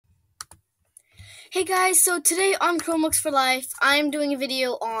Hey guys, so today on Chromebooks for Life, I'm doing a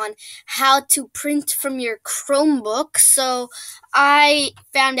video on how to print from your Chromebook. So I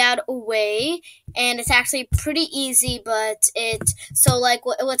found out a way, and it's actually pretty easy, but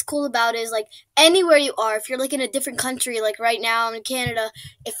what's cool about it is like anywhere you are, if you're like in a different country, like right now I'm in Canada,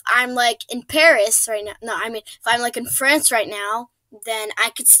 if I'm like in Paris right now, if I'm like in France right now, then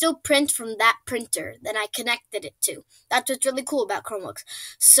I could still print from that printer that I connected it to. That's what's really cool about Chromebooks.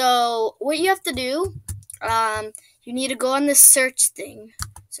 So what you have to do, you need to go on the search thing.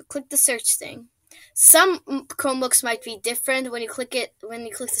 So click the search thing. Some Chromebooks might be different. When you click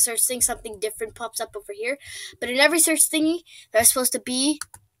the search thing, something different pops up over here. But in every search thingy, there's supposed to be,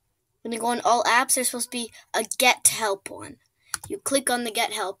 when you go on all apps, there's supposed to be a get help one. You click on the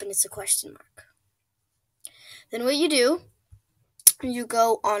get help and it's a question mark. Then what you do, you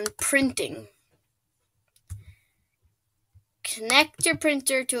go on printing. Connect your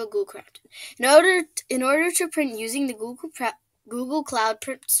printer to a Google Cloud. In order to print using the Google Cloud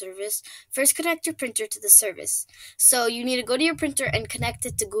Print service, first connect your printer to the service. So you need to go to your printer and connect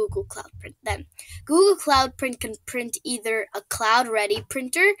it to Google Cloud Print. Then Google Cloud Print can print either a cloud-ready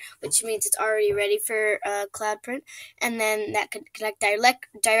printer, which means it's already ready for cloud print, and then that can connect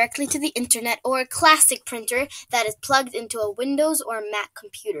directly to the internet, or a classic printer that is plugged into a Windows or a Mac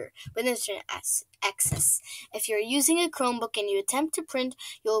computer with internet access. If you're using a Chromebook and you attempt to print,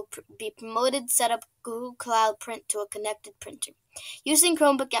 you'll be promoted to set up Google Cloud Print to a connected printer. Using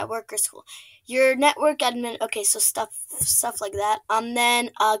Chromebook at work or school. Your network admin, okay, so stuff like that. Then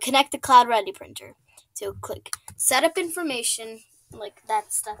connect the Cloud Ready printer. So click Setup Information, like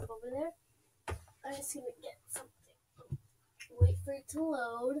that stuff over there. I'm just gonna get something. Wait for it to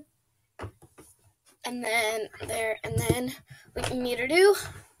load. And then what you need to do.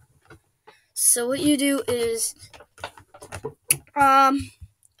 So what you do is,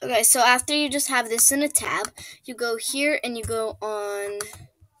 okay, so after you just have this in a tab, you go here and you go on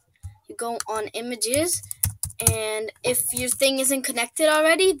images, and if your thing isn't connected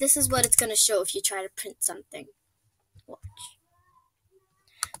already, this is what it's going to show if you try to print something. Watch.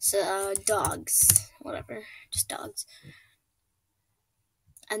 So, dogs, whatever, just dogs.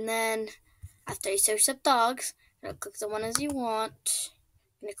 And then, after you search up dogs, you're going to click the one as you want.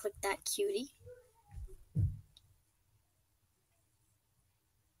 I'm going to click that cutie.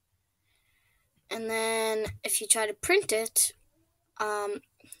 And then, if you try to print it,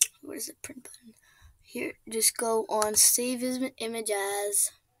 where's the print button? Here, just go on Save Image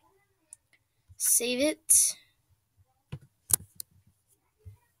As. Save it.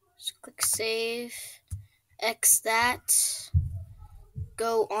 Just click Save. X that.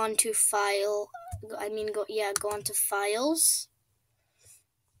 Go on to File. Go on to Files.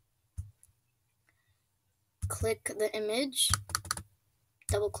 Click the image.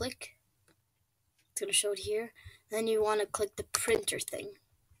 Double click. It's going to show it here. Then you want to click the printer thing.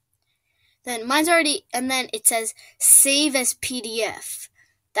 Then mine's already, and then it says Save as PDF.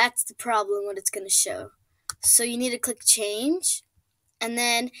 That's the problem, what it's going to show. So you need to click Change. And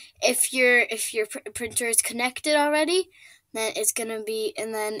then if your printer is connected already, then it's going to be,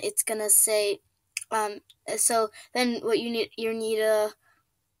 and then it's going to say, so then what you need to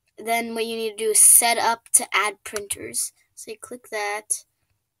do is set up to add printers. So you click that.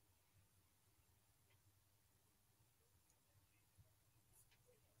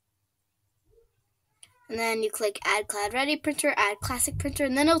 And then you click Add Cloud Ready Printer, Add Classic Printer,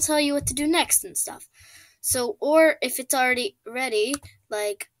 and then it'll tell you what to do next and stuff. So, or if it's already ready,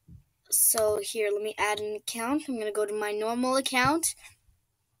 so here, let me add an account. I'm going to go to my normal account,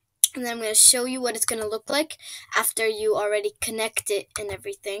 and then I'm going to show you what it's going to look like after you already connect it and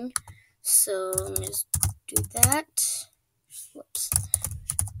everything. So, let me just do that. Whoops.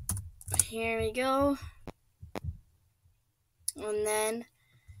 Here we go. And then,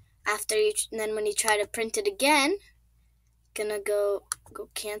 when you try to print it again, gonna go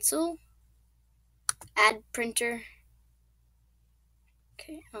cancel, add printer.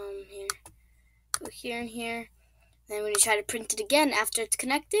 Okay, here, go here and here. Then when you try to print it again after it's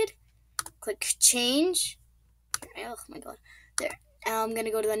connected, click change. Oh my god, there. I'm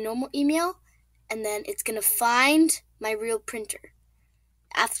gonna go to the normal email, and then it's gonna find my real printer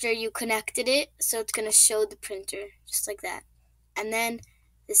after you connected it. So it's gonna show the printer just like that, and then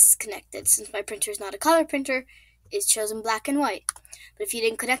this is connected. Since my printer is not a color printer, it shows in black and white. But if you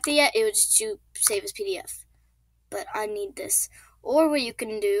didn't connect it yet, it would just save as PDF. But I need this. Or what you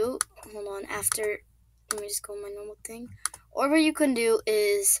can do, hold on, let me just go on my normal thing. Or what you can do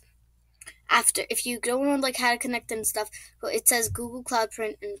is, if you don't know how to connect and stuff, it says Google Cloud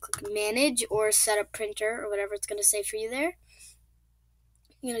Print and click Manage or Set Up Printer or whatever it's going to say for you there.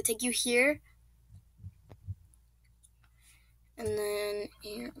 It's going to take you here. And then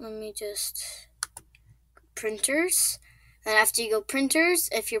here, let me just printers. And after you go printers,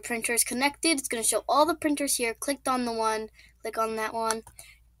 if your printer is connected, it's going to show all the printers here. Click on the one, click on that one.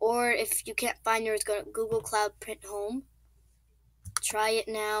 Or if you can't find yours, go to Google Cloud Print Home. Try it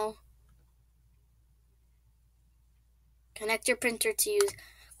now. Connect your printer to use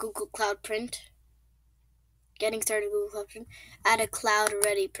Google Cloud Print. Getting started with Google Cloud Print. Add a Cloud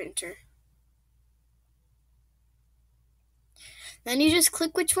Ready printer. Then you just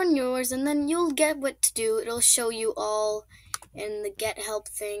click which one yours, and then you'll get what to do. It'll show you all in the Get Help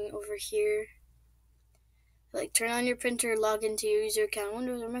thing over here. Like turn on your printer, log into your user account,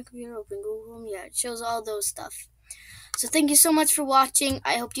 Windows or my computer, open Google Home. Yeah, it shows all those stuff. So thank you so much for watching.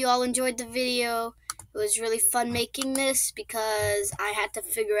 I hope you all enjoyed the video. It was really fun making this because I had to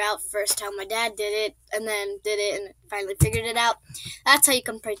figure out first how my dad did it, and then did it and finally figured it out. That's how you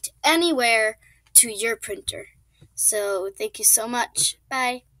can print anywhere to your printer. So thank you so much.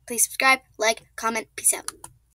 Bye. Please subscribe, like, comment. Peace out.